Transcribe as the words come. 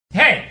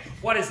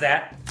What is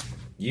that?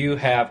 You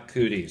have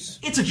cooties.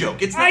 It's a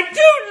joke. It's not. I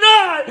do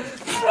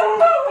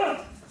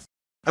not!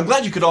 I'm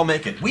glad you could all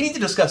make it. We need to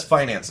discuss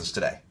finances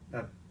today.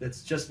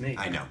 It's just me.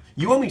 I know.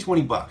 You owe me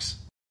 $20.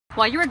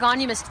 While you were gone,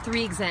 you missed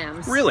 3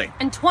 exams. Really?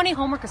 And 20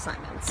 homework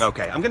assignments.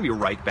 Okay, I'm gonna be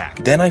right back.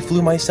 Then I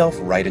flew myself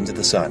right into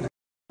the sun.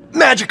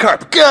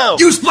 Magikarp, go!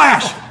 You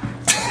splash!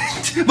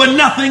 But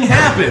nothing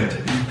happened!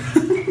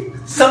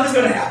 Something's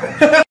gonna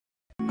happen.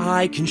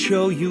 I can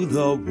show you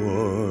the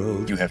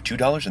world. You have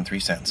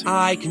 $2.03.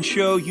 I can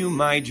show you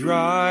my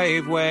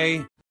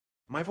driveway.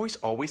 My voice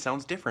always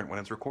sounds different when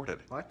it's recorded.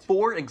 What?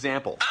 For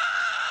example.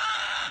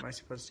 Am I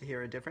supposed to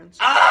hear a difference?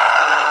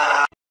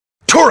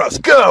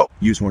 Tauros, go!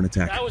 Use horn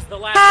attack. That was the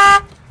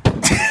last.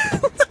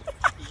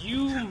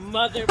 You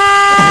mother.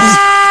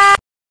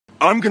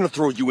 I'm gonna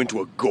throw you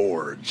into a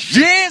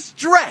gorgeous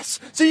dress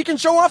so you can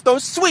show off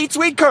those sweet,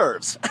 sweet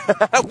curves.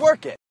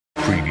 Work it.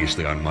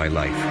 Previously on my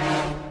life.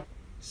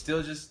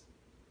 Still just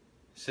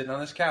sitting on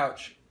this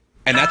couch.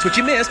 And that's what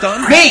you missed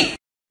on Me!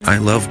 I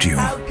loved you,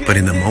 but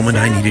in the moment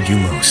I needed you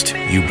most,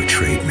 you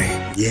betrayed me.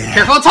 Yeah.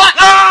 Careful, it's hot!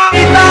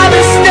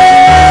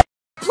 Ah!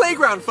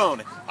 Playground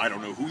phone. I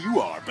don't know who you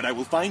are, but I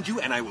will find you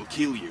and I will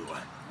kill you.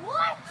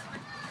 What?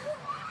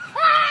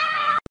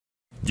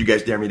 You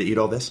guys dare me to eat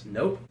all this?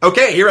 Nope.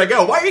 Okay, here I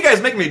go. Why are you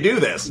guys making me do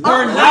this?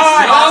 We're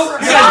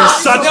not. You guys are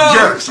such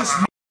jerks.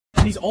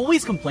 He's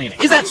always complaining.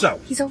 Is that so?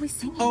 He's always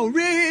singing. Oh,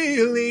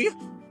 really?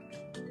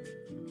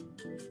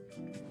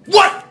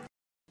 What?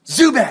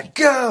 Zubat,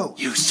 go!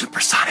 You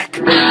supersonic.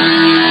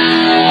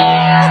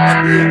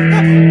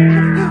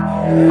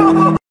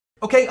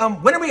 Okay,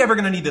 when are we ever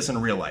gonna need this in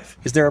real life?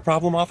 Is there a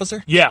problem,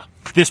 officer? Yeah,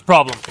 this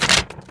problem.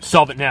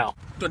 Solve it now.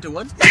 Don't do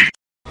what?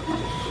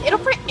 It'll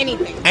print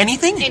anything.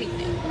 Anything?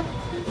 Anything.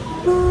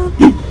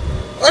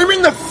 I'm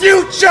in the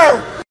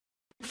future!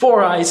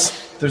 4 eyes.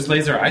 There's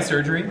laser eye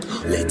surgery.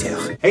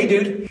 Later. Hey,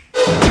 dude.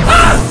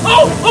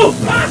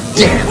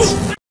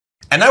 Dance!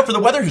 And now for the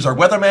weather, here's our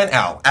weatherman,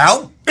 Al.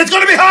 Al? It's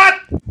gonna be hot!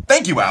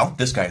 Thank you, Al.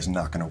 This guy is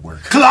not gonna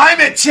work.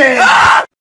 Climate change!